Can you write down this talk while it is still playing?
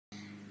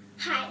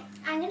Hi,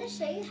 I'm going to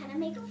show you how to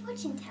make a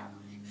fortune teller.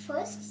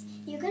 First,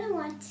 you're going to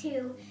want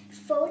to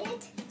fold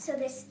it so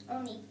there's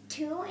only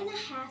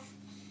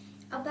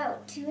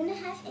about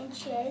 2.5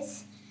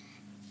 inches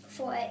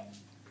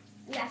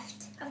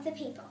left of the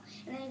paper.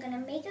 And then you're going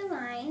to make a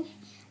line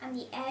on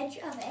the edge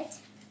of it,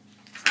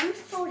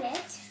 unfold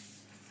it,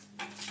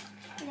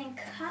 and then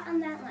cut on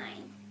that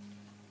line.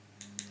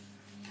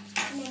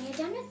 And then you're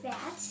done with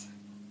that.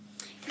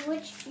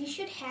 You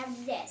should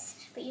have this,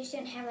 but you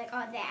shouldn't have like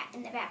all that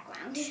in the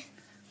background.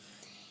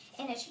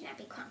 And it should not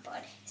be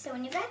crumpled. So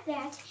when you got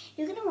that,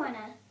 you're going to want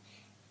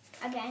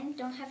to, again,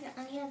 don't have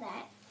any of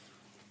that.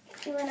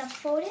 You're going to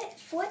fold it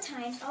 4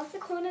 times, all the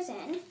corners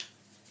in.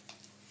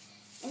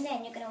 And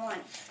then you're going to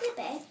want to flip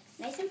it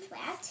nice and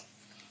flat.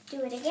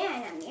 Do it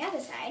again on the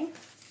other side.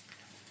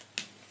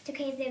 It's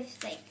okay if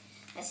there's like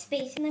a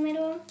space in the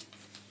middle.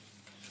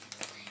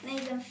 And then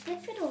you're going to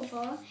flip it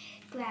over,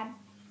 grab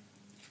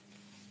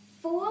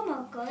 4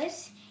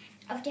 markers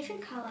of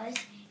different colors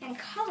and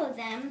color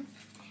them.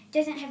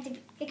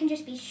 It can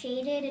just be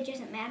shaded, it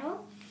doesn't matter.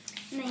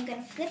 And then you're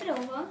going to flip it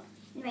over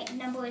and write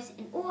numbers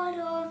in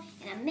order,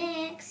 in a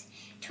mix.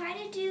 Try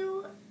to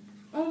do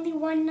only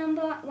one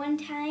number at one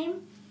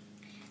time,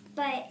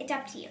 but it's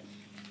up to you.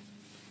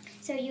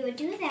 So you would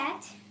do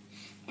that,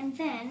 and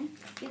then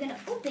you're going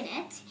to open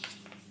it,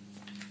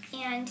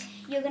 and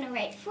you're going to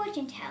write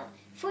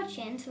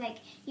fortunes, like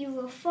you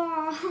will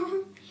fall,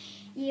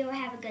 you will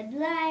have a good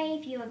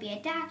life, you will be a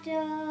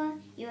doctor,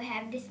 you will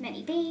have this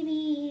many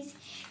babies.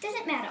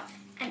 Doesn't matter.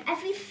 On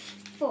every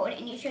fold,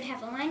 and you should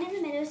have a line in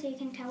the middle so you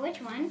can tell which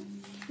one.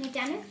 When you're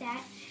done with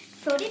that,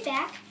 fold it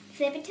back,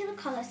 flip it to the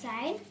color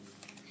side,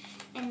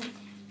 and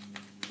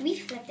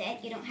reflip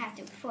it. You don't have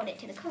to fold it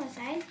to the color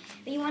side,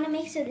 but you want to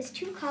make so there's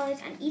 2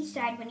 colors on each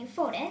side when you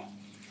fold it.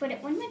 Fold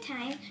it one more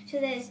time so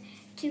there's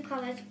 2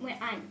 colors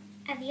on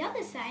the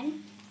other side,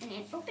 and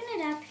then open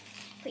it up,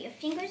 put your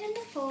fingers in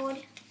the fold,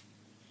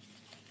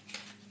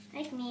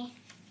 like me.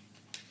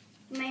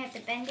 You might have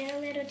to bend it a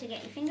little to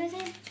get your fingers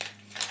in.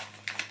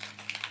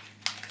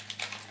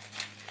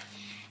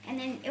 And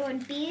then it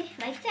would be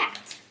like that.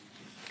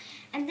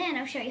 And then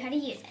I'll show you how to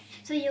use it.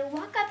 So you'll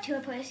walk up to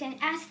a person,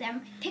 ask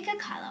them, pick a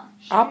color.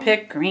 I'll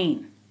pick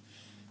green.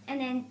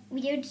 And then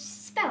you'd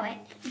spell it,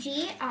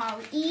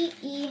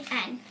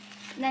 G-R-E-E-N.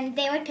 Then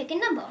they would pick a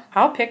number.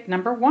 I'll pick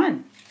number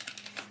 1.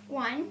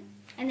 1.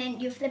 And then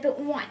you flip it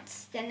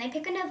once. Then they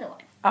pick another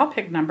one. I'll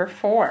pick number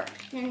 4.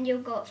 And then you'll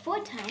go 4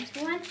 times.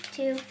 1,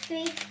 2,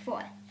 3,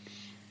 4.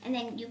 And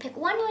then you pick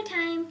one more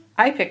time.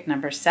 I pick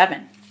number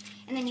 7.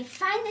 And then you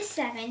find the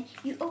 7,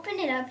 you open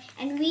it up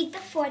and read the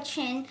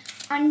fortune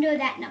under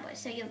that number.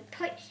 So you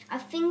put a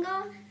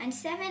finger on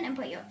 7 and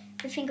put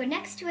the finger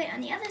next to it on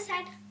the other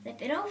side,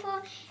 flip it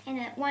over, and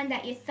the one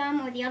that your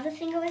thumb or the other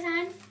finger is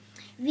on,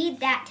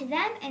 read that to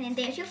them, and then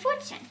there's your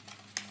fortune.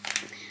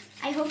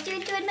 I hope you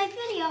enjoyed my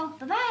video.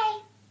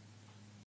 Bye-bye.